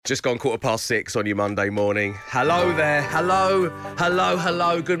Just gone 6:15 on your Monday morning. Hello there.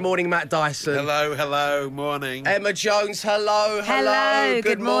 Hello. Good morning, Matt Dyson. Hello. Morning. Emma Jones, hello.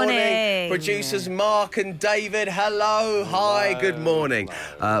 Good morning. Producers Mark and David, hello. Hi, good morning.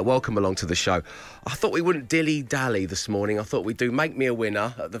 Welcome along to the show. I thought we wouldn't dilly-dally this morning. I thought we'd do Make Me a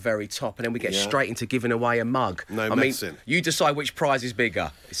Winner at the very top, and then we get straight into giving away a mug. I mean, you decide which prize is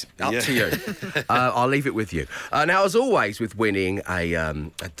bigger. It's up to you. I'll leave it with you. Now, as always, with winning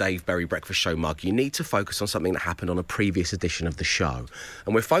a Dave Berry Breakfast Show mug, you need to focus on something that happened on a previous edition of the show.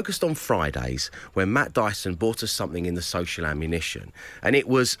 And we're focused on Fridays, where Matt Dyson bought us something in the social ammunition. And it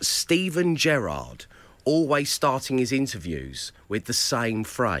was Steven Gerrard always starting his interviews with the same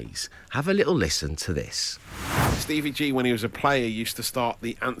phrase. Have a little listen to this. Stevie G, when he was a player, used to start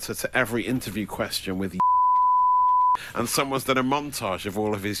the answer to every interview question with and someone's done a montage of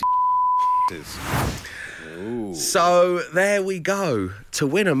all of his Ooh. So there we go. To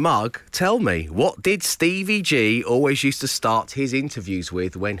win a mug, tell me, what did Stevie G always used to start his interviews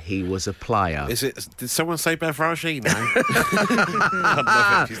with when he was a player? Did someone say Bev Rajee now? I'd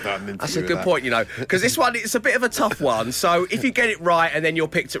love it if you start an interview. That's a good point, because this one, it's a bit of a tough one. So if you get it right and then you're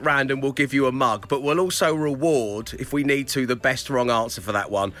picked at random, we'll give you a mug. But we'll also reward, if we need to, the best wrong answer for that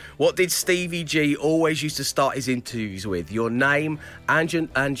one. What did Stevie G always used to start his interviews with? Your name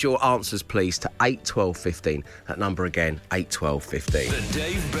and your answers, please, to 8 12 15. That number again, 8 12 15. The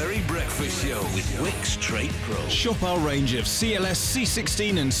Dave Berry Breakfast Show with Wix Trade Pro. Shop our range of CLS,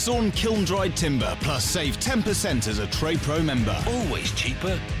 C16 and sawn kiln-dried timber, plus save 10% as a Trade Pro member. Always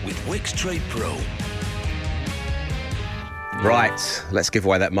cheaper with Wix Trade Pro. Right, let's give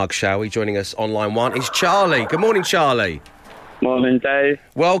away that mug, shall we? Joining us on line one is Charlie. Good morning, Charlie. Morning, Dave.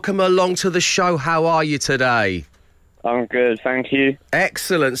 Welcome along to the show. How are you today? I'm good, thank you.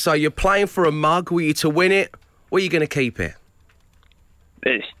 Excellent. So you're playing for a mug. Were you to win it? Or are you going to keep it?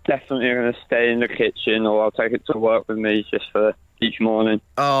 It's definitely going to stay in the kitchen, or I'll take it to work with me just for each morning.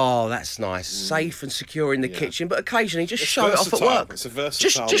 Oh, that's nice. Safe and secure in the kitchen, but occasionally just show it off at work. It's a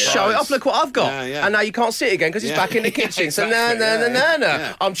versatile Just show it off. Look what I've got. And now you can't see it again because it's back in the kitchen. Exactly. So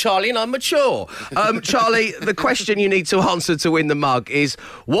no. I'm Charlie and I'm mature. Charlie, the question you need to answer to win the mug is,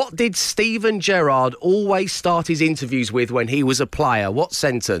 what did Steven Gerrard always start his interviews with when he was a player? What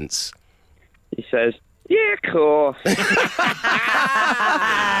sentence? He says, "Yeah, of course."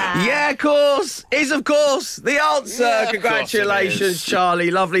 Yeah, of course. Is of course the answer. Yeah, congratulations, Charlie.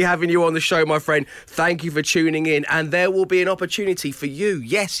 Lovely having you on the show, my friend. Thank you for tuning in. And there will be an opportunity for you,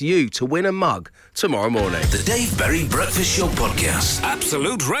 yes, you, to win a mug tomorrow morning. The Dave Berry Breakfast Show podcast.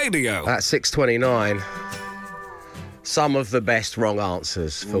 Absolute Radio. At 6:29. Some of the best wrong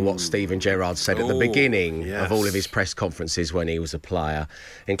answers for what Steven Gerrard said at the beginning of all of his press conferences when he was a player,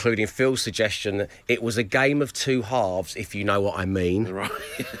 including Phil's suggestion that it was a game of two halves, if you know what I mean. Right.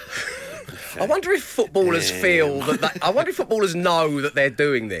 I wonder if footballers feel that. I wonder if footballers know that they're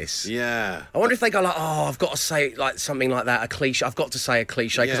doing this. Yeah. I wonder if they go like, "Oh, I've got to say like something like that, a cliche. I've got to say a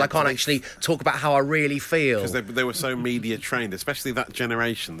cliche because I can't actually talk about how I really feel." Because they were so media trained, especially that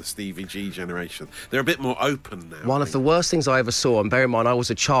generation, the Stevie G generation. They're a bit more open now. One of the worst things I ever saw, and bear in mind I was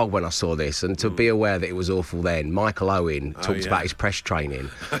a child when I saw this, and to be aware that it was awful then, Michael Owen talked about his press training,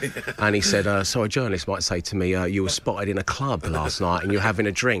 and he said, so a journalist might say to me, you were spotted in a club last night and you're having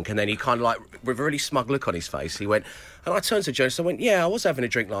a drink, and then he kind of like, with a really smug look on his face, he went, and I turned to the journalist, I went, yeah, I was having a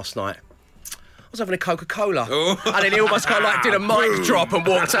drink last night. I was having a Coca-Cola. And then he almost kind of like did a mic drop and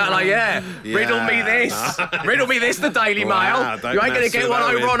walked out like, riddle me this. Riddle me this, the Daily Mail. You ain't going to get one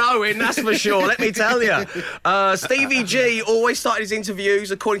over on Owen, that's for sure, let me tell you. Stevie G always started his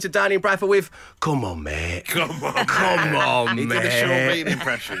interviews, according to Danny and Bradford, with, "Come on, mate. Come on, He mate." did a Sean Bean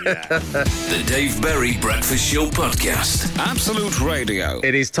impression, The Dave Berry Breakfast Show podcast. Absolute Radio.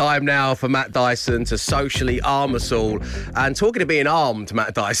 It is time now for Matt Dyson to socially arm us all. And talking of being armed,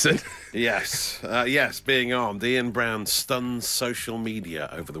 Matt Dyson... Yes, being armed. Ian Brown stuns social media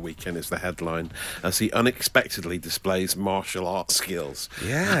over the weekend is the headline as he unexpectedly displays martial arts skills.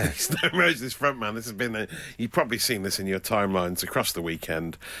 Yeah. He's no Moses frontman. This has been you've probably seen this in your timelines across the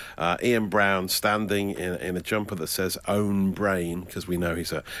weekend. Ian Brown standing in a jumper that says "Own Brain," because we know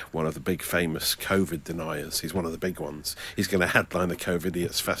he's one of the big famous COVID deniers. He's one of the big ones. He's going to headline the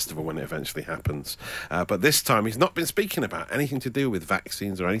COVIDiots Festival when it eventually happens. But this time he's not been speaking about anything to do with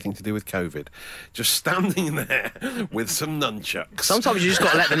vaccines or anything to do with COVID. just standing there with some nunchucks. Sometimes you just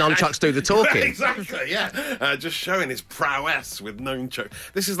got to let the nunchucks do the talking. Exactly, yeah. Just showing his prowess with nunchucks.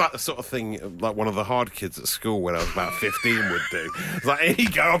 This is like the sort of thing like one of the hard kids at school when I was about 15 would do. It's like, here you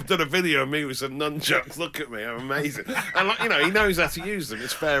go, I've done a video of me with some nunchucks. Look at me, I'm amazing. And like, you know, he knows how to use them.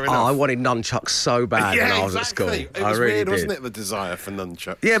 It's fair enough. Oh, I wanted nunchucks so bad when I was at school. It was weird, wasn't it, the desire for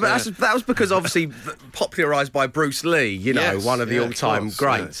nunchucks? Yeah, but that was because obviously popularised by Bruce Lee, you know, one of the all-time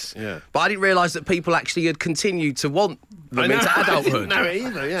greats. Yeah. But I didn't realise that people actually had continued to want them into adulthood. I didn't know it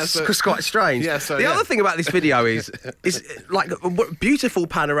either, yeah. So, it's quite strange. Yeah, the other thing about this video is like a beautiful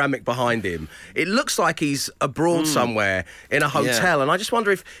panoramic behind him. It looks like he's abroad somewhere in a hotel, and I just wonder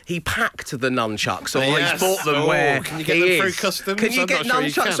if he packed the nunchucks or he's bought them where can you get them through customs? Can you get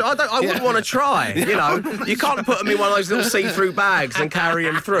nunchucks? I wouldn't want to try. You know, you can't put them in one of those little see-through bags and carry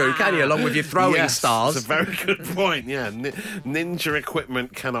them through, can you? Along with your throwing stars. That's a very good point. Yeah, ninja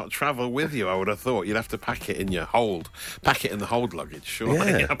equipment cannot travel with you. I would have thought you'd have to pack it in your hold. Pack it in the hold luggage, sure.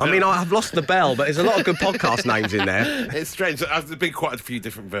 Yeah. I mean, I've lost the bell, but there's a lot of good podcast names in there. It's strange. There's been quite a few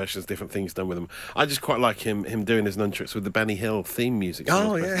different versions, different things done with them. I just quite like him doing his nunchucks with the Benny Hill theme music.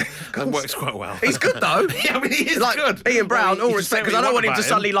 Oh, yeah. That works quite well. He's good, though. Yeah, I mean, he is like, good. Ian Brown, all respect, because I don't want him to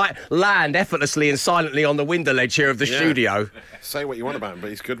suddenly, land effortlessly and silently on the window ledge here of the studio. Say what you want about him,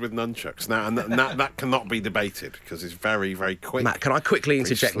 but he's good with nunchucks. Now, and that cannot be debated, because he's very, very quick. Matt, can I quickly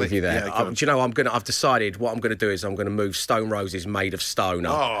interject with you there? Yeah, do you know, I've decided what I'm going to do is I'm going to move Stone Roses Made of Stone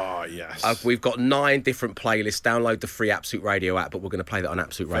up. Oh, yes. We've got 9 different playlists. Download the free Absolute Radio app, but we're going to play that on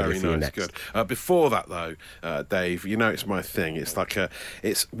Absolute Radio for you next. Good. Before that, though, Dave, you know it's my thing. It's like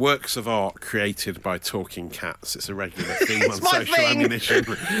it's works of art created by talking cats. It's a regular theme on Social Ammunition.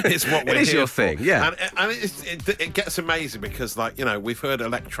 It's what we're here for. It is your thing, yeah. And it gets amazing because, like, you know, we've heard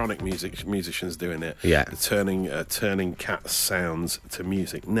electronic musicians doing it. Yeah. Turning cat sounds to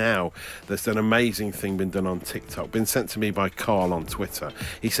music. Now, there's an amazing thing been done on TikTok, been sent to me by Carl on Twitter.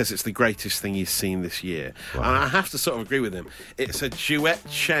 He says it's the greatest thing he's seen this year. Wow. And I have to sort of agree with him. It's a duet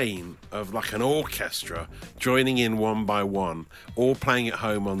chain of like an orchestra joining in one by one, all playing at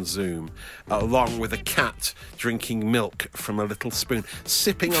home on Zoom, along with a cat drinking milk from a little spoon,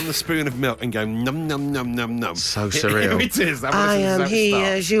 sipping on the spoon of milk and going num num num num num. So surreal. It is. I am here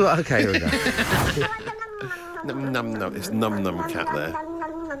as you are. Okay, here we go. Num num num. It's num num cat there.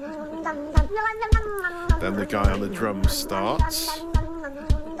 Then the guy on the drums starts.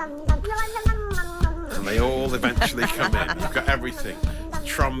 And they all eventually come in. You've got everything.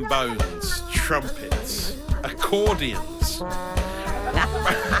 Trombones, trumpets, accordions.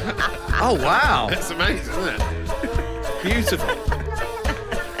 Oh, wow. It's amazing, isn't it? Beautiful.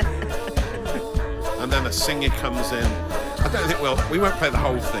 And then a singer comes in. I don't think we won't play the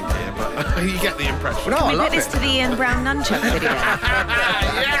whole thing here, but you get the impression. Can we put this to the Ian Brown nunchuck video?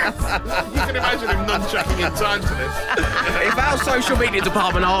 Yes! You can imagine him nunchucking in time to this. If our social media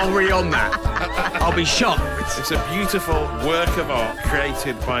department are already on that, I'll be shocked. It's a beautiful work of art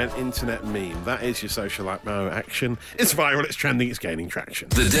created by an internet meme. That is your social action. It's viral, it's trending, it's gaining traction.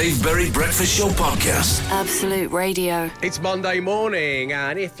 The Dave Berry Breakfast Show Podcast. Absolute Radio. It's Monday morning,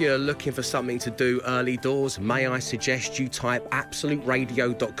 and if you're looking for something to do early doors, may I suggest you type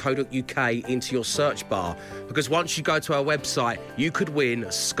absoluteradio.co.uk into your search bar, because once you go to our website, you could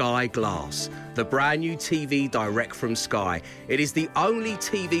win Sky Glass, the brand new TV direct from Sky. It is the only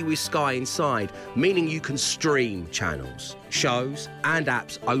TV with Sky inside, meaning you can stream channels, shows and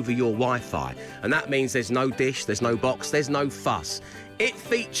apps over your Wi-Fi. And that means there's no dish, there's no box, there's no fuss. It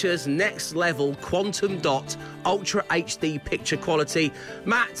features next level quantum dot ultra HD picture quality.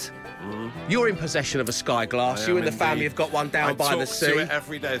 Matt, you're in possession of a Sky Glass. You and the family have got one down by the sea. I talk to it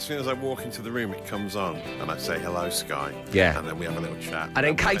every day. As soon as I walk into the room, it comes on, and I say, hello, Sky. Yeah. And then we have a little chat. And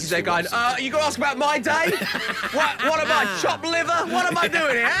then Katie's there going, you going to ask about my day? What am I, chopped liver? What am I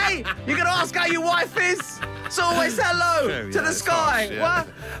doing here, hey? You going to ask how your wife is? It's always hello to the Sky. Harsh, yeah. What?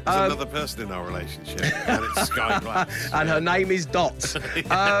 There's another person in our relationship, and it's Sky Glass. And her name is Dot.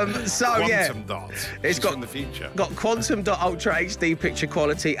 Quantum Dot. It's got in the future. Got quantum dot ultra HD picture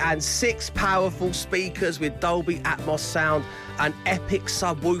quality and 6 powerful speakers with Dolby Atmos sound and epic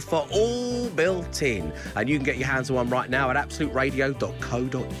subwoofer all built in. And you can get your hands on one right now at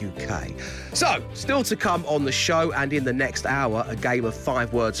absoluteradio.co.uk. So, still to come on the show and in the next hour, a game of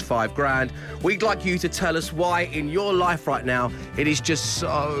 5 words, 5 grand. We'd like you to tell us why in your life right now it is just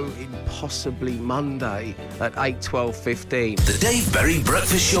so impossibly Monday at 8, 12, 15. The Dave Berry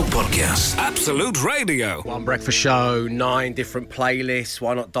Breakfast Show Podcast. Absolute Radio. One breakfast show, 9 different playlists.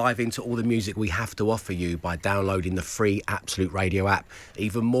 Why not dive into all the music we have to offer you by downloading the free Absolute Absolute Radio app.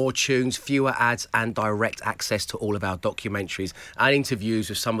 Even more tunes, fewer ads and direct access to all of our documentaries and interviews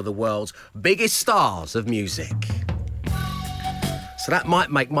with some of the world's biggest stars of music. So that might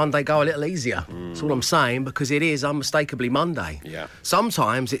make Monday go a little easier. That's all I'm saying, because it is unmistakably Monday. Yeah.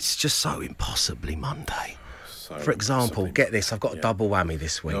 Sometimes it's just so impossibly Monday. So For example, get this, I've got a double whammy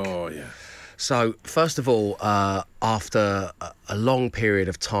this week. Oh, yeah. So, first of all, after a long period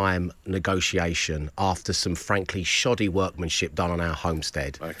of time negotiation, after some frankly shoddy workmanship done on our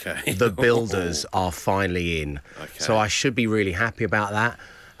homestead, the builders are finally in. Okay. So I should be really happy about that.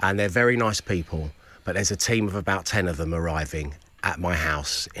 And they're very nice people, but there's a team of about 10 of them arriving at my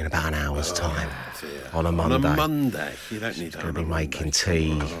house in about an hour's time on a Monday. On a Monday? You don't need that. Going to be making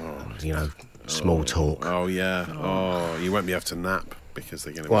tea, small talk. Oh, yeah. Oh, you won't be able to nap because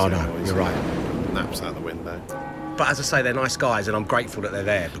they're going to be no, you're right. Naps out the window. But as I say, they're nice guys and I'm grateful that they're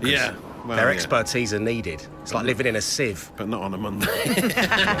there because their expertise are needed. It's like living in a sieve. But not on a Monday.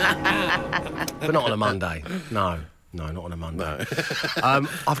 But not on a Monday, no. No, not on a Monday. No.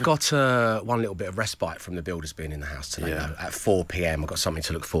 I've got one little bit of respite from the builders being in the house today. Though. At 4 p.m, I've got something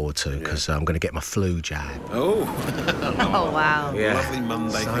to look forward to because I'm going to get my flu jab. Oh. Oh, wow. Yeah. Lovely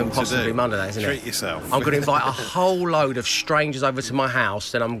Monday so thing possibly to do. Monday, isn't it? Treat yourself. I'm going to invite a whole load of strangers over to my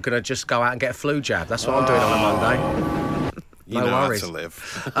house, then I'm going to just go out and get a flu jab. That's what I'm doing on a Monday. You no know worries. How to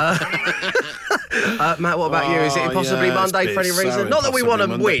live. Matt, what about you? Is it impossibly Monday for any reason? Not that we want to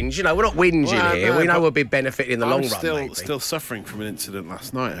whinge, we're not whinging here. We know we'll be benefiting in the long run. I'm still suffering from an incident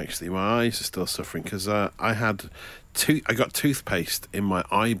last night, actually. My eyes are still suffering because I got toothpaste in my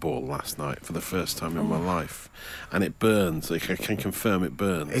eyeball last night for the first time in my life. And it burns. I can confirm it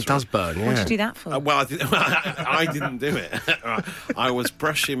burns. It does burn, yeah. What did you do that for? I didn't do it. I was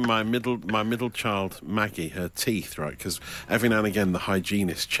brushing my middle child, Maggie, her teeth, right? Because every now and again the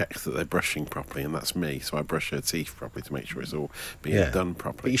hygienist checks that they're brushing properly, and that's me. So I brush her teeth properly to make sure it's all being done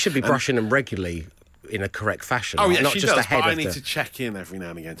properly. But you should be brushing them regularly in a correct fashion. Oh, yeah, not she just does, ahead but I of need to check in every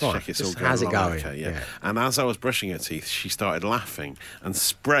now and again to check it's all going how's it along. going? Okay, yeah. And as I was brushing her teeth, she started laughing and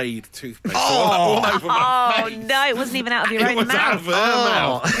sprayed toothpaste all over my face. Oh, no, it wasn't even out of your own It was out of her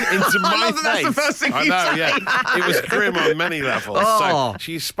mouth into my face. That's the first thing you say. Yeah. It was grim on many levels. So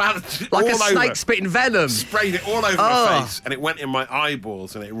she spat like all a snake over, spitting venom. sprayed it all over my face, and it went in my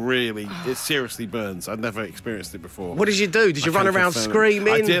eyeballs, and it seriously burns. I'd never experienced it before. What did you do? Did you run around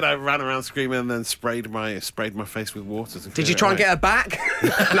screaming? I did. I ran around screaming and then sprayed my face with water. Did you try and get her back?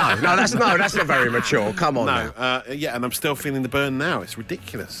 No, that's not very mature. Come on. No, and I'm still feeling the burn now. It's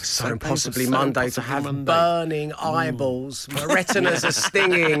ridiculous. So impossibly Monday to have burning eyeballs. My retinas are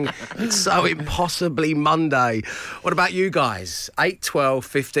stinging. It's so impossibly Monday. What about you guys? 8, 12,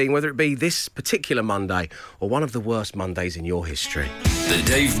 15, whether it be this particular Monday or one of the worst Mondays in your history. The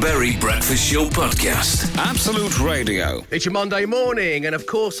Dave Berry Breakfast Show Podcast. Absolute Radio. It's your Monday morning, and of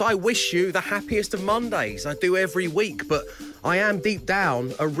course I wish you the happiest of Mondays. I do every week, but I am deep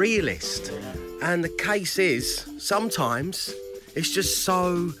down a realist. And the case is, sometimes it's just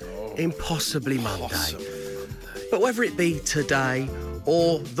so impossibly Monday. But whether it be today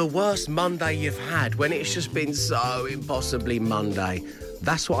or the worst Monday you've had, when it's just been so impossibly Monday,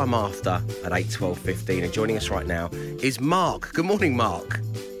 that's what I'm after at 8, 12, 15. And joining us right now is Mark. Good morning, Mark.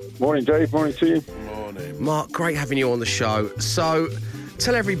 Morning, Dave. Morning to you. Morning. Mark, great having you on the show. So,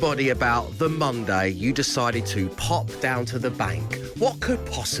 tell everybody about the Monday you decided to pop down to the bank. What could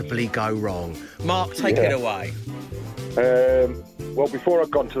possibly go wrong? Mark, take it away. Well, before I'd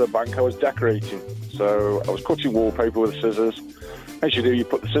gone to the bank, I was decorating. So I was cutting wallpaper with scissors. As you do, you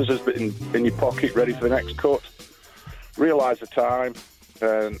put the scissors in your pocket, ready for the next cut. Realised the time,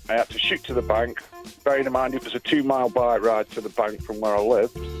 and I had to shoot to the bank. Bearing in mind, it was a 2-mile bike ride to the bank from where I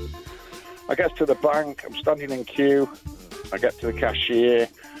lived. I get to the bank, I'm standing in queue. I get to the cashier.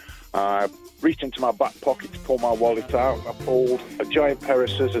 I reached into my back pocket to pull my wallet out. I pulled a giant pair of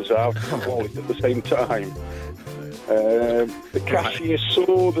scissors out and my wallet at the same time. The cashier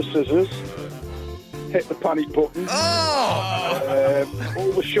saw the scissors, hit the panic button.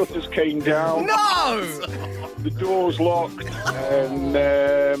 All the shutters came down. No! The doors locked,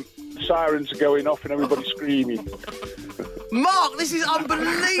 and sirens are going off, and everybody's screaming. Mark, this is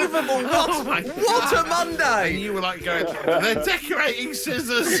unbelievable. What a Monday. And you were like going, they're decorating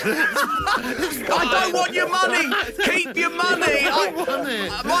scissors. I don't want your money. Keep your money.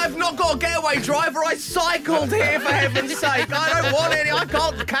 I've not got a getaway driver. I cycled here, for heaven's sake, I don't want any. I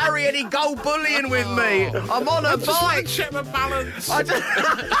can't carry any gold bullion with me. I'm on a bike. Check my balance. I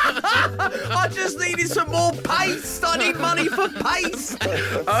just needed some more paste. I need money for paste.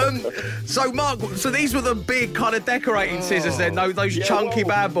 So, Mark, these were the big kind of decorating scissors then, those chunky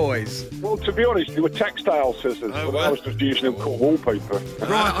bad boys. Well, to be honest, they were textile scissors, but I was just using them to cut wallpaper.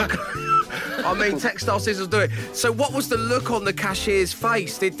 Right, I mean, textile scissors do it. So what was the look on the cashier's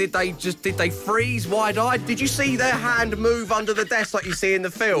face? Did they freeze wide-eyed? Did you see their hand move under the desk like you see in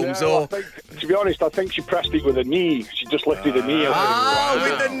the films? To be honest, I think she pressed it with her knee. She just lifted her knee out. Oh,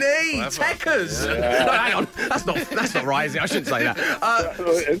 with the knee. Techers. Yeah. No, hang on. That's not right, is it? I shouldn't say that.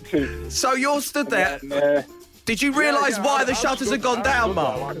 So you're stood there. Did you realise why the shutters had gone down,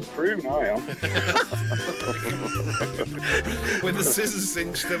 Mark? Like a prune, I am. With the scissors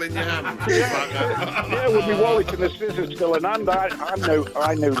still in your hand. Yeah, with my wallet and the scissors still in hand, I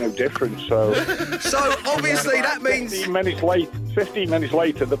know no difference. So obviously that means 15 minutes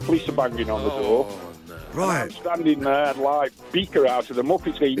later, the police are banging on the door. Right. I'm standing there like beaker out of the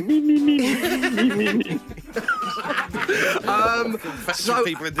Muppets going me. So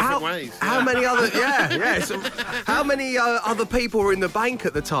people in different ways. How many other? Yeah. So how many other people were in the bank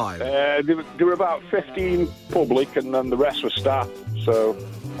at the time? There were about 15 public, and then the rest were staff. So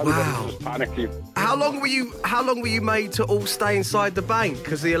everybody was panicking. How long were you made to all stay inside the bank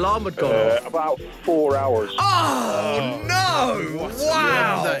because the alarm had gone off? About 4 hours. Oh no! What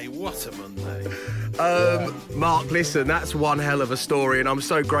a Monday. Mark, listen, that's one hell of a story, and I'm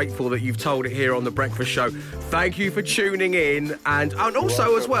so grateful that you've told it here on The Breakfast Show. Thank you for tuning in, and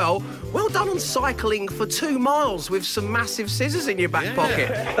also as well done on cycling for 2 miles with some massive scissors in your back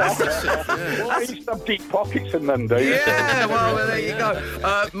pocket. Well, I used to have deep pockets in them days. Yeah, well, there you go.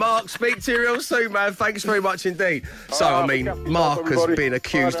 Mark, speak to you real soon, man. Thanks very much indeed. So, Mark has been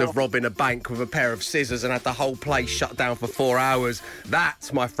accused of robbing a bank with a pair of scissors and had the whole place shut down for 4 hours. That,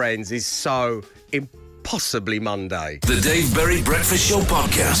 my friends, is so impossibly Monday. The Dave Berry Breakfast Show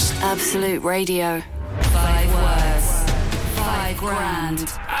Podcast. Absolute Radio. 5 words. 5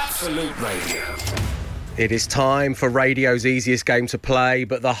 grand. Absolute Radio. It is time for radio's easiest game to play,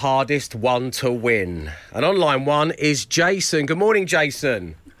 but the hardest one to win. And on line one is Jason. Good morning,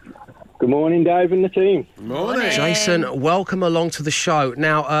 Jason. Good morning, Dave and the team. Morning. Jason, welcome along to the show.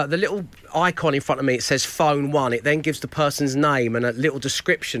 Now, the little icon in front of me, it says phone one. It then gives the person's name and a little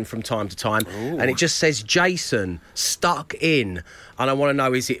description from time to time. Ooh. And it just says Jason, stuck in. And I want to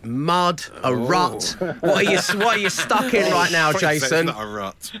know, is it mud, a rut? What are you stuck in right now, Jason? Not a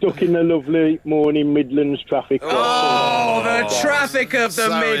rut. Stuck in the lovely morning Midlands traffic. Oh, the traffic of the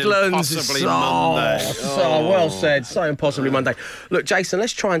Midlands. Impossibly Monday. So well said. So impossibly Monday. Look, Jason,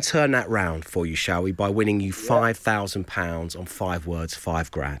 let's try and turn that round for you, shall we, by winning you £5,000 on 5 words, 5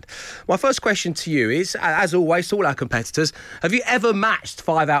 grand. My first question to you is, as always, to all our competitors, have you ever matched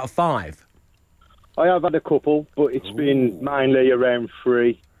 5 out of 5? I have had a couple, but it's been mainly around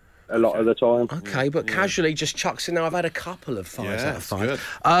 3 a lot of the time. OK, but casually just chucks in there, I've had a couple of 5s out of 5. Good.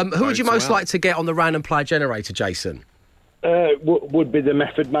 Who would you most like to get on the random player generator, Jason? Would be the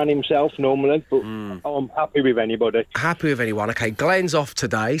method man himself normally, but I'm happy with anybody. Happy with anyone. OK, Glenn's off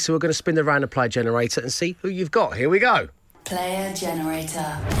today, so we're going to spin the random player generator and see who you've got. Here we go. Player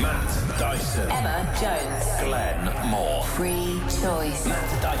generator. Matt Dyson. Emma Jones. Glenn Moore. Free choice.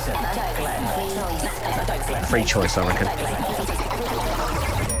 Matt Dyson. Glenn Moore. Free choice, I reckon.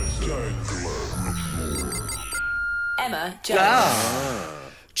 Emma Jones.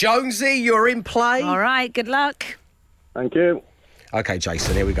 Jonesy, you're in play. All right, good luck. Thank you. OK,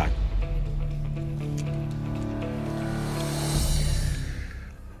 Jason, here we go.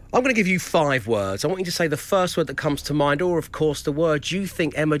 I'm going to give you 5 words. I want you to say the first word that comes to mind, or, of course, the word you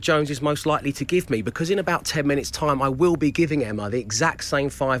think Emma Jones is most likely to give me, because in about 10 minutes' time, I will be giving Emma the exact same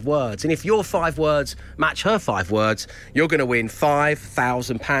 5 words. And if your 5 words match her 5 words, you're going to win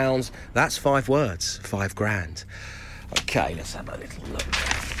 £5,000. That's 5 words, 5 grand. OK, let's have a little look.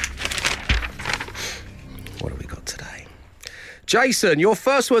 What have we got today? Jason, your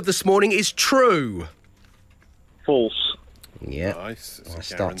first word this morning is true. False. Yeah, Nice. nice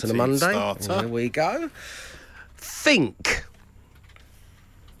start to the Monday. Starter. Here we go. Think.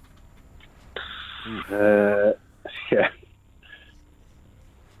 Yeah.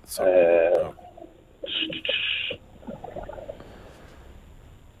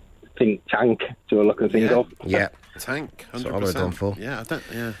 Think tank, to all I can think of. Yeah. Tank, 100%. That's what I would have gone for. Yeah,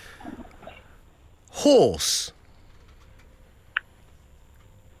 Horse.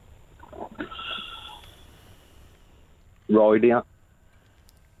 Rider.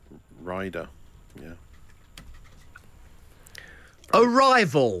 Yeah.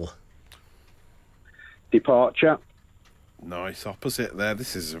 Arrival. Departure. Nice opposite there.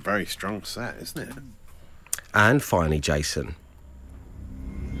 This is a very strong set, isn't it? And finally, Jason.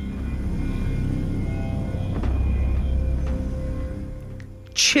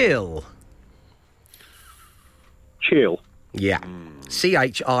 Chill. Chill. Yeah.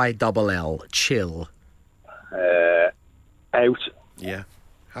 CHILL. Chill. Out. Yeah.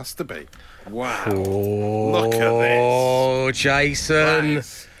 Has to be. Wow. Oh, Look at this. Jason.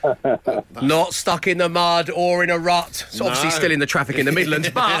 Nice. Not stuck in the mud or in a rut. It's obviously No. still in the traffic in the Midlands,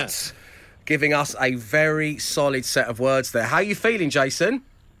 Yeah. but giving us a very solid set of words there. How are you feeling, Jason?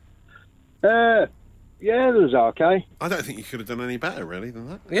 Yeah, it was okay. I don't think you could have done any better, really, than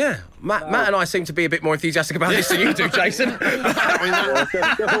that. Yeah. Matt and I seem to be a bit more enthusiastic about this than you do, Jason. The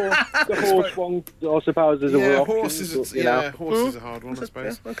horse one, I suppose, is a Yeah, real horse option, is but, you know. horse is a hard one, I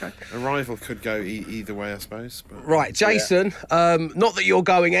suppose. Yeah, okay. A rival could go either way, I suppose. But... Right, Jason, not that you're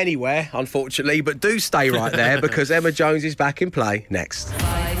going anywhere, unfortunately, but do stay right there because Emma Jones is back in play next.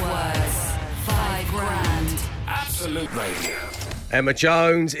 5 words, 5 grand. Absolute Radio. Emma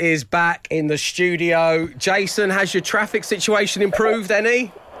Jones is back in the studio. Jason, has your traffic situation improved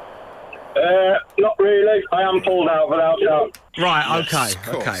any? Not really. I am pulled out without doubt. Right, okay, Yes, of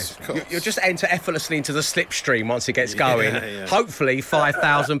course, okay. of course. You'll just enter effortlessly into the slipstream once it gets going. Yeah. Hopefully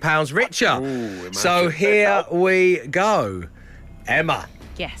 £5,000 richer. imagine. So here we go. Emma,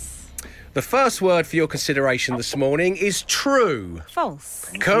 Yes. the first word for your consideration this morning is true.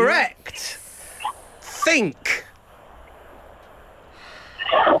 False. Correct. Think.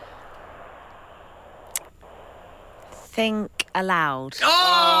 Think aloud.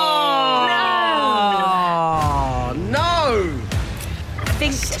 Oh! No!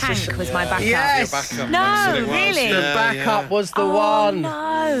 Think tank was my backup. Yes! Backup, No, that's what it was. really? The Yeah, backup yeah. was the Oh, one.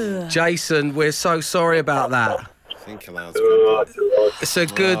 no. Jason, we're so sorry about that. Think aloud's good. It's a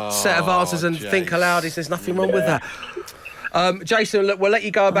good set of answers, and think Jace. aloud is there's nothing wrong with that. Jason, look, we'll let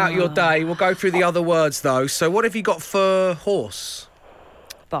you go about your day. We'll go through the other words, though. So what have you got for horse?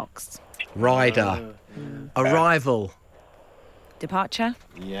 Box. Rider. Arrival. Departure.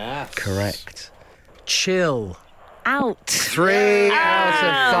 Yes. Correct. Chill. Out. 3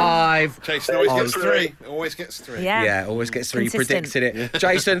 out of 5. Jason always On gets 3. Always gets 3. Yeah. Yeah, always gets 3. You Consistent. predicted it.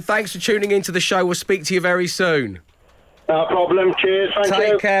 Jason, thanks for tuning into the show. We'll speak to you very soon. No problem. Cheers. Thank you.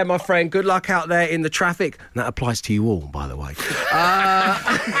 Take care, my friend. Good luck out there in the traffic. And that applies to you all, by the way.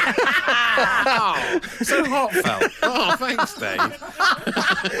 So heartfelt. Oh, thanks, Dave.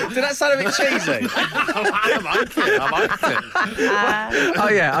 Did that sound a bit cheesy? I like it. Oh,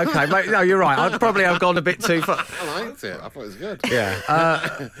 yeah, okay. Mate, no, you're right. I'd probably have gone a bit too far. I liked it. I thought it was good. Yeah.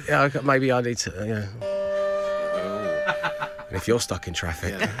 Yeah, okay, maybe I need to, yeah. And if you're stuck in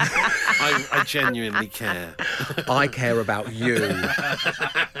traffic, I genuinely care. I care about you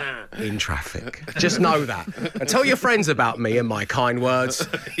in traffic. Just know that. And tell your friends about me and my kind words.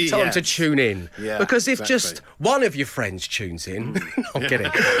 Tell them to Yes. tune in. Yeah, because if exactly. just one of your friends tunes in, I'm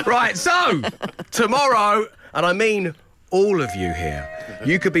kidding. Right, so tomorrow, and I mean all of you here,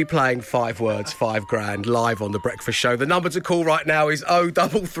 you could be playing 5 words, 5 grand live on The Breakfast Show. The number to call right now is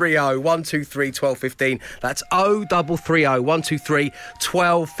 0330 123 1215. That's 0330 123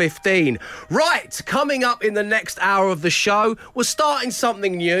 1215. Right, coming up in the next hour of the show, we're starting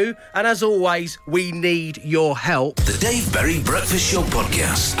something new, and as always, we need your help. The Dave Berry Breakfast Show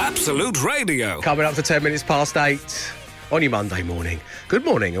Podcast. Absolute Radio. Coming up to 10 minutes past 8 on your Monday morning. Good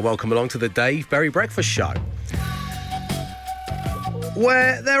morning and welcome along to the Dave Berry Breakfast Show,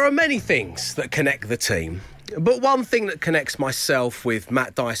 where there are many things that connect the team. But one thing that connects myself with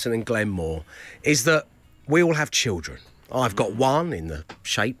Matt Dyson and Glenn Moore is that we all have children. I've got one in the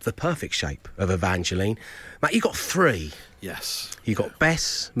perfect shape of Evangeline. Matt, you got 3. Yes. You got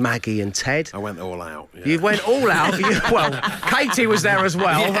Bess, Maggie and Ted. I went all out. Yeah. You went all out. Well, Katie was there as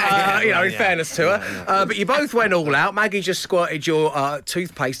well, in yeah. fairness to her. But you both went all out. Maggie just squirted your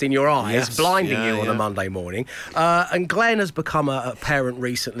toothpaste in your eyes, Yes, blinding you on yeah. a Monday morning. And Glenn has become a parent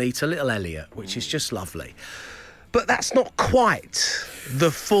recently to little Elliot, which is just lovely. But that's not quite the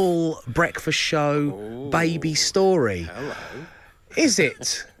full Breakfast Show baby story. Hello. Is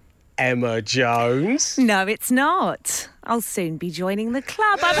it, Emma Jones? No, it's not. I'll soon be joining the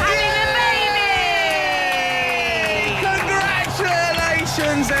club. I'm having a baby!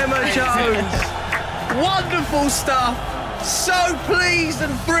 Congratulations, Emma Jones. Wonderful stuff. So pleased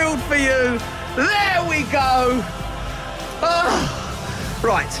and thrilled for you. There we go. Oh.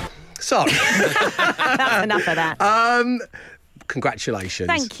 Right. So, That's enough of that. congratulations.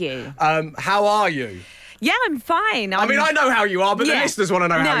 Thank you. How are you? Yeah, I'm fine. I mean, I know how you are, but the listeners want to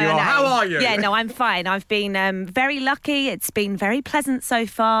know how you are. How are you? Yeah, no, I'm fine. I've been very lucky. It's been very pleasant so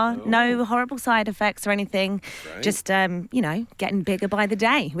far. Oh. No horrible side effects or anything. Great. Just, getting bigger by the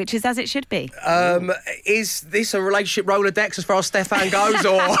day, which is as it should be. Is this a relationship Rolodex as far as Stefan goes,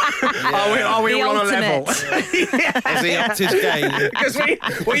 or are we all on a level? Has he upped his game? Because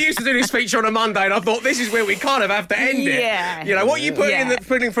we used to do this feature on a Monday, and I thought this is where we kind of have to end it. Yeah. You know, what are you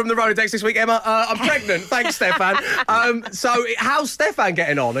putting from the Rolodex this week, Emma? I'm pregnant. Thanks, Stefan. So how's Stefan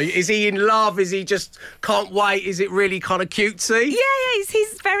getting on? Is he in love? Is he just can't wait? Is it really kind of cutesy? Yeah,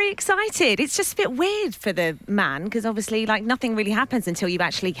 he's very excited. It's just a bit weird for the man because obviously, like, nothing really happens until you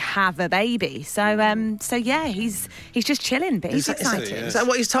actually have a baby. So yeah, he's just chilling, but he's excited. Is that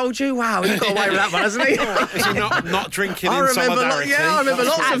what he's told you? Wow, he's got away with that one, hasn't he? Is he not drinking in solidarity? I remember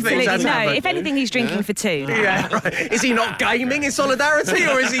lots of things. No, if anything, he's drinking for two. Yeah, right. Is he not gaming in solidarity,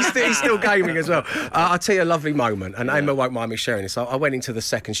 or is he still gaming as well? I'll tell you a lovely moment, and Emma won't mind me sharing this. I went into the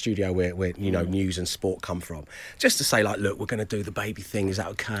second studio where news and sport come from, just to say, like, look, we're going to do the baby thing. Is that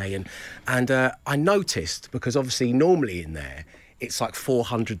okay? And I noticed, because obviously normally in there it's like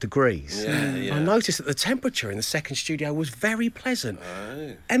 400 degrees. Yeah. I noticed that the temperature in the second studio was very pleasant.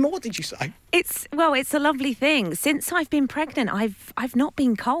 Oh. Emma, what did you say? It's a lovely thing. Since I've been pregnant, I've not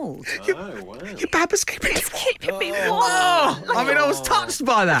been cold. Oh, wow. Your baba's keeping me warm. Oh, I mean, I was touched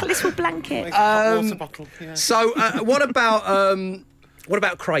by that. A little blanket. Water bottle. Yeah. So, what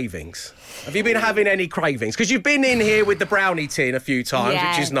about cravings? Have you been having any cravings? Because you've been in here with the brownie tin a few times,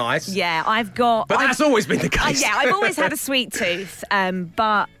 which is nice. Yeah, But that's always been the case. I've always had a sweet tooth.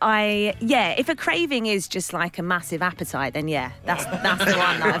 But if a craving is just like a massive appetite, then that's the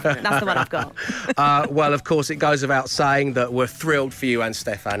one I've got. Well, of course, it goes without saying that we're thrilled for you and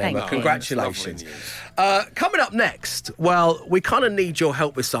Stefan, Emma. Congratulations. Coming up next, well, we kind of need your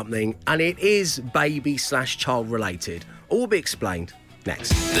help with something, and it is baby/child related. All will be explained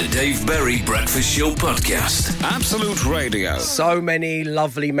next. The Dave Berry Breakfast Show Podcast. Absolute Radio. So many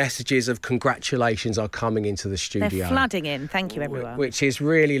lovely messages of congratulations are coming into the studio. They're flooding in. Thank you, everyone. Which is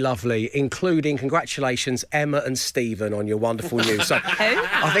really lovely, including congratulations, Emma and Stephen, on your wonderful news. So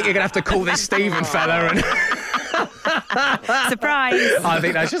I think you're going to have to call this Stephen fella and... Surprise. I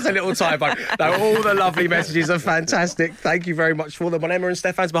think that's just a little typo. No, all the lovely messages are fantastic. Thank you very much for them on Emma and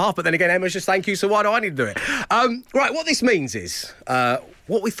Stefan's behalf. But then again, Emma's just thank you, so why do I need to do it? Right, what this means is,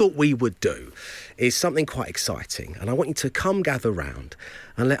 what we thought we would do is something quite exciting. And I want you to come gather round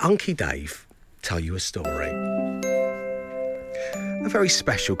and let Unky Dave tell you a story. A very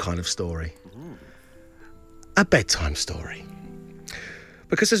special kind of story. A bedtime story.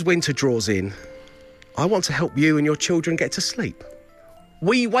 Because as winter draws in, I want to help you and your children get to sleep.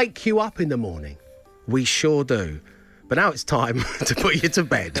 We wake you up in the morning. We sure do. But now it's time to put you to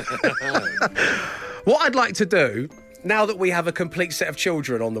bed. What I'd like to do, now that we have a complete set of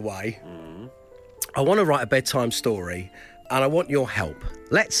children on the way, I want to write a bedtime story, and I want your help.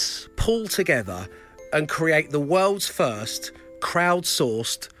 Let's pull together and create the world's first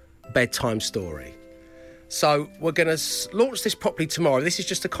crowdsourced bedtime story. So we're going to launch this properly tomorrow. This is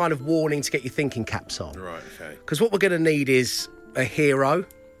just a kind of warning to get your thinking caps on. Right, okay. Because what we're going to need is a hero.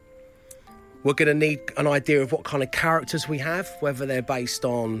 We're going to need an idea of what kind of characters we have, whether they're based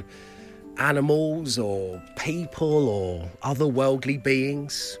on animals or people or otherworldly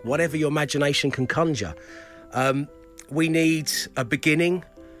beings, whatever your imagination can conjure. We need a beginning,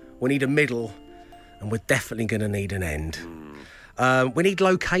 we need a middle, and we're definitely going to need an end. We need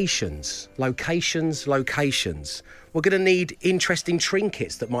locations. We're going to need interesting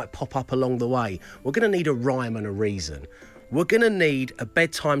trinkets that might pop up along the way. We're going to need a rhyme and a reason. We're going to need a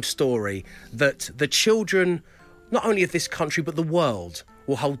bedtime story that the children, not only of this country, but the world,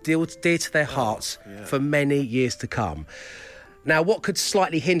 will hold dear to their hearts for many years to come. Now, what could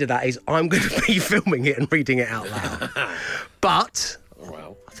slightly hinder that is I'm going to be filming it and reading it out loud. But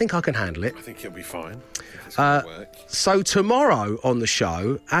I think I can handle it. I think it'll be fine. So tomorrow on the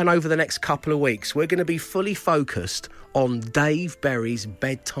show and over the next couple of weeks, we're going to be fully focused on Dave Berry's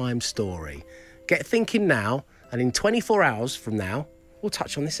bedtime story. Get thinking now, and in 24 hours from now, we'll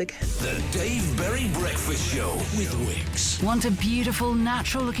touch on this again. The Dave Berry Breakfast Show with Wix. Want a beautiful,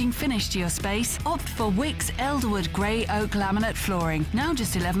 natural-looking finish to your space? Opt for Wix Elderwood Grey Oak Laminate Flooring. Now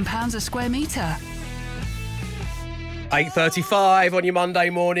just £11 a square metre. 8:35 on your Monday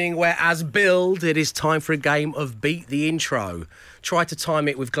morning, where, as billed, it is time for a game of Beat the Intro. Try to time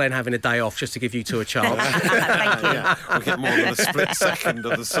it with Glenn having a day off just to give you two a chance. Thank you. Yeah, we'll get more than a split second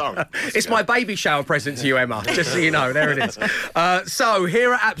of the song. It's my baby shower present to you, Emma, just so you know. There it is. So,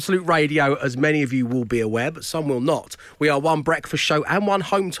 here at Absolute Radio, as many of you will be aware, but some will not, we are one breakfast show and one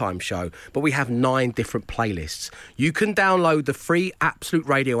home time show, but we have 9 different playlists. You can download the free Absolute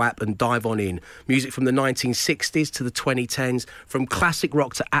Radio app and dive on in. Music from the 1960s to the 2010s, from classic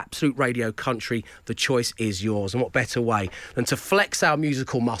rock to Absolute Radio country, the choice is yours. And what better way than to flex our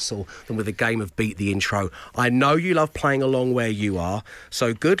musical muscle than with a game of Beat the Intro. I know you love playing along where you are,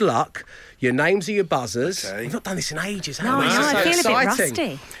 so good luck. Your names are your buzzers. Okay. We've not done this in ages, have No, we? I know, I This is feel a bit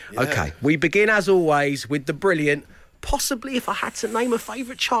exciting. rusty. Okay, we begin as always with the brilliant, possibly if I had to name a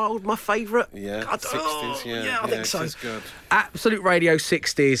favourite child, my favourite. Yeah, I 60s, yeah. I think so. It's good. Absolute Radio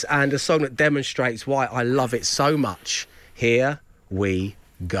 60s, and a song that demonstrates why I love it so much. Here we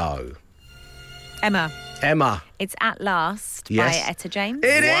go. Emma. It's At Last Yes. by Etta James.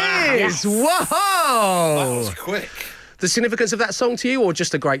 It Yes. is! Whoa! That was quick. The significance of that song to you, or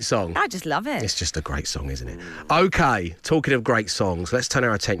just a great song? I just love it. It's just a great song, isn't it? OK, talking of great songs, let's turn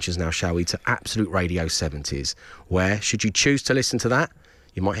our attentions now, shall we, to Absolute Radio 70s, where, should you choose to listen to that,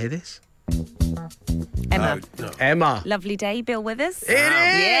 you might hear this. Emma. No. Emma. Lovely Day, Bill Withers.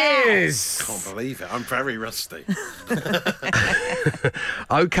 It is! Can't believe it. I'm very rusty.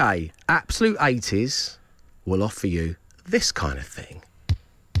 OK, Absolute 80s will offer you this kind of thing.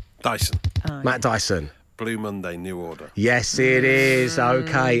 Dyson. Matt Dyson. Blue Monday, New Order. Yes, it is.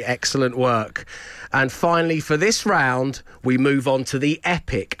 OK, excellent work. And finally, for this round, we move on to the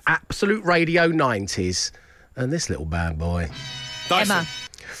epic Absolute Radio 90s and this little bad boy. Dyson. Emma.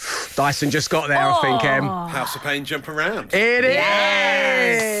 Dyson just got there, I think, Em. House of Pain, Jump Around. It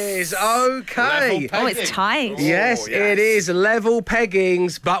Yes. is. OK. Oh, it's tight. Yes, it is. Level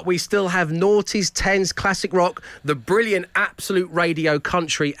peggings, but we still have noughties, 10s, classic rock, the brilliant Absolute Radio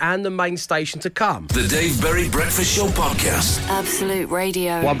country, and the main station to come. The Dave Berry Breakfast Show Podcast. Absolute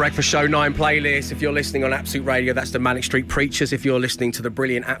Radio. One Breakfast Show, 9 playlists. If you're listening on Absolute Radio, that's the Manic Street Preachers. If you're listening to the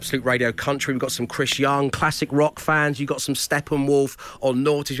brilliant Absolute Radio country, we've got some Chris Young, classic rock fans. You've got some Steppenwolf on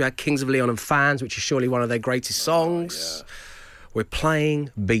noughties. We had Kings of Leon and Fans, which is surely one of their greatest songs. We're playing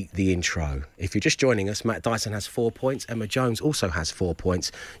Beat the Intro. If you're just joining us, Matt Dyson has 4 points. Emma Jones also has 4 points.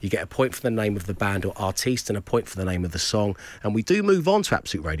 You get a point for the name of the band or artiste and a point for the name of the song. And we do move on to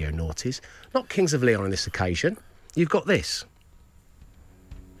Absolute Radio noughties. Not Kings of Leon on this occasion. You've got this.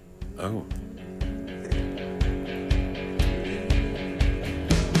 Oh.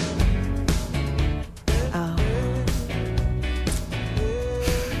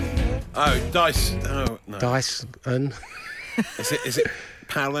 Oh, Dice. Oh, no. Dyson. Is it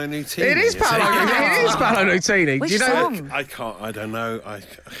Paolo Nutini? It is Paolo. It is Paolo Nutini. Which Do you know? song? I can't. I don't know. I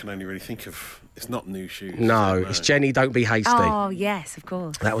can only really think of. It's not New Shoes. No, is it? it's Jenny, Don't Be Hasty. Oh, yes, of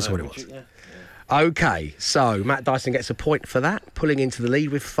course. That was what it was. Yeah. OK, so Matt Dyson gets a point for that, pulling into the lead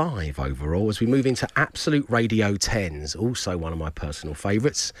with 5 overall as we move into Absolute Radio 10s, also one of my personal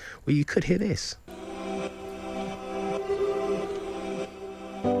favourites, where you could hear this.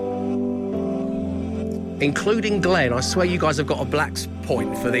 Including Glenn, I swear you guys have got a black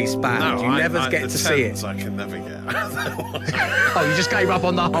point for these bands. No, you never get the to see it. tens I can never get. Oh, you just gave up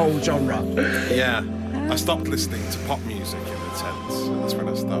on the whole genre. Yeah. I stopped listening to pop music in the tens. That's when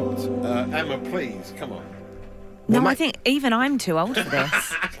I stopped. Emma, please, come on. No, I think even I'm too old for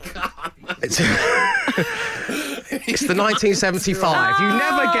this. It's the 1975. You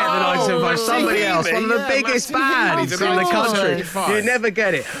never get the 1975. Somebody else, one of the biggest bands in the country. You never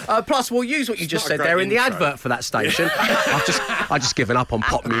get it. Plus, we'll use what you just not a said great there in the intro. advert for that station. I've just given up on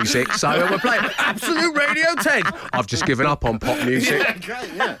pop music, so we're playing Absolute Radio 10. I've just given up on pop music. Yeah,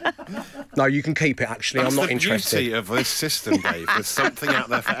 great, yeah. No, you can keep it, actually. That's I'm not the interested. beauty of this system, Dave. There's something out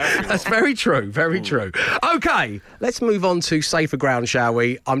there for everyone. That's very true, very true. OK, let's move on to safer ground, shall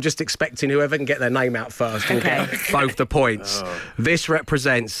we? I'm just expecting whoever can get their name out first will get both the points. This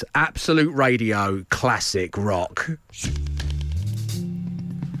represents Absolute Radio classic rock.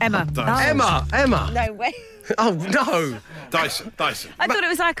 Emma. Emma. No way. Oh, no. Dyson. I thought it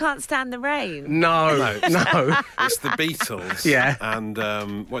was I Can't Stand the Rain. No. It's the Beatles. Yeah.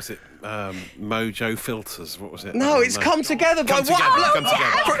 And what's it? Mojo Filters. What was it? No, it's Come Together by Come Together. Come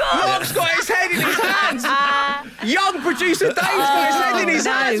Together. Mark's got his head in his hands. Young producer Dave's got his head in his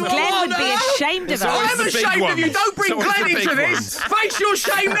hands. Glenn would be ashamed of us. I'm ashamed of you. Don't bring Glenn into this. Face your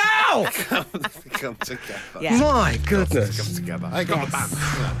shame now. Come Together. Yeah. My goodness. Come Together. I got a band.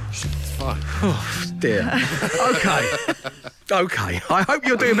 It's fine. Oh, dear. Okay. I hope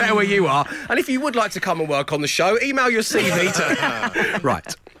you're doing better where you are. And if you would like to come and work on the show, email your CV to...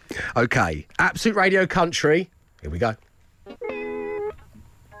 Right. Okay. Absolute Radio Country. Here we go.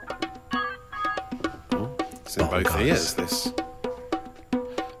 It's in both ears, this.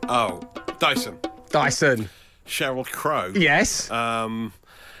 Oh, Dyson. Sheryl Crow. Yes. And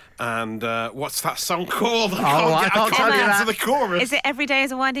what's that song called? I can't tell you get that. to the chorus. Is it Every Day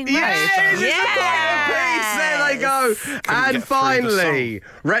is a Winding Road? Yes, it's the Choir Piece. There they go. And finally,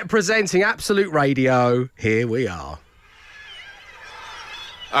 representing Absolute Radio, here we are.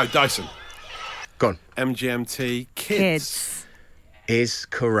 Oh, Dyson. Go on. MGMT Kids. Is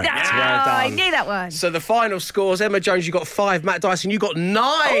correct. Oh, Well done. I knew that one. So the final scores, Emma Jones, you got 5, Matt Dyson, you got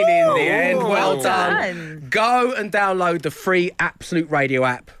 9 in the end. Well done. Go and download the free Absolute Radio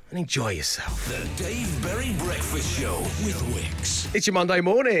app and enjoy yourself. The Dave Berry Breakfast Show with Wix. It's your Monday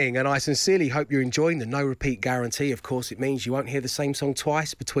morning, and I sincerely hope you're enjoying the no repeat guarantee. Of course, it means you won't hear the same song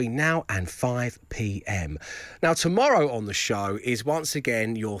twice between now and 5 p.m. Now, tomorrow on the show is once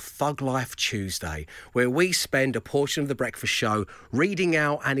again your Thug Life Tuesday, where we spend a portion of the breakfast show reading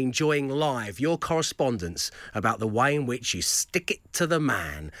out and enjoying live your correspondence about the way in which you stick it to the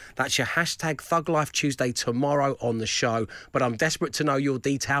man. That's your hashtag Thug Life Tuesday tomorrow on the show, but I'm desperate to know your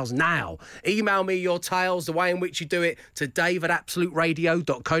details now. Email me your tales, the way in which you do it, to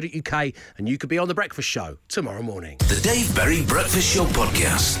dave@absoluteradio.co.uk, and you could be on the breakfast show tomorrow morning. The Dave Berry Breakfast Show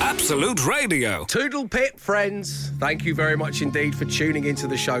podcast. Absolute Radio. Toodle pip, friends. Thank you very much indeed for tuning into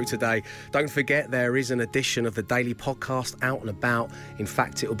the show today. Don't forget there is an edition of the daily podcast out and about. In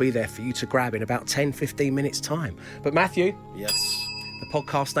fact, it'll be there for you to grab in about 10-15 minutes time. But Matthew? Yes. The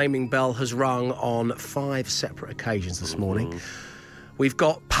podcast naming bell has rung on 5 separate occasions this morning. We've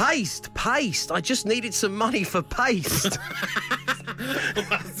got paste. I just needed some money for paste.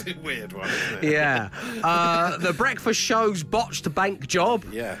 That's a weird one, isn't it? Yeah. The breakfast show's botched bank job.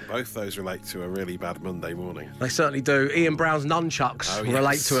 Yeah, both those relate to a really bad Monday morning. They certainly do. Ian Brown's nunchucks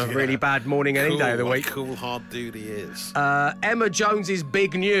relate to a really bad morning any day of the week. Cool hard dude he is. Emma Jones's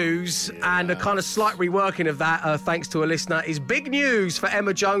big news, and a kind of slight reworking of that, thanks to a listener, is big news for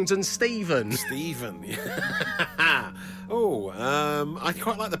Emma Jones and Stephen. I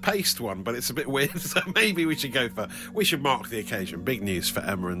quite like the paste one, but it's a bit weird, so maybe we should mark the occasion. Big news for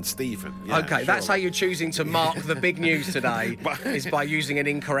Emma and Stephen. Yeah, okay, sure. That's how you're choosing to mark the big news today, is by using an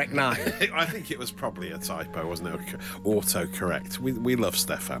incorrect name. I think it was probably a typo, wasn't it? Auto-correct. We love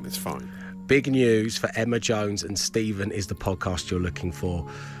Stefan, it's fine. Big news for Emma Jones and Stephen is the podcast you're looking for.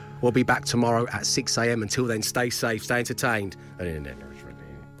 We'll be back tomorrow at 6 a.m. Until then, stay safe, stay entertained.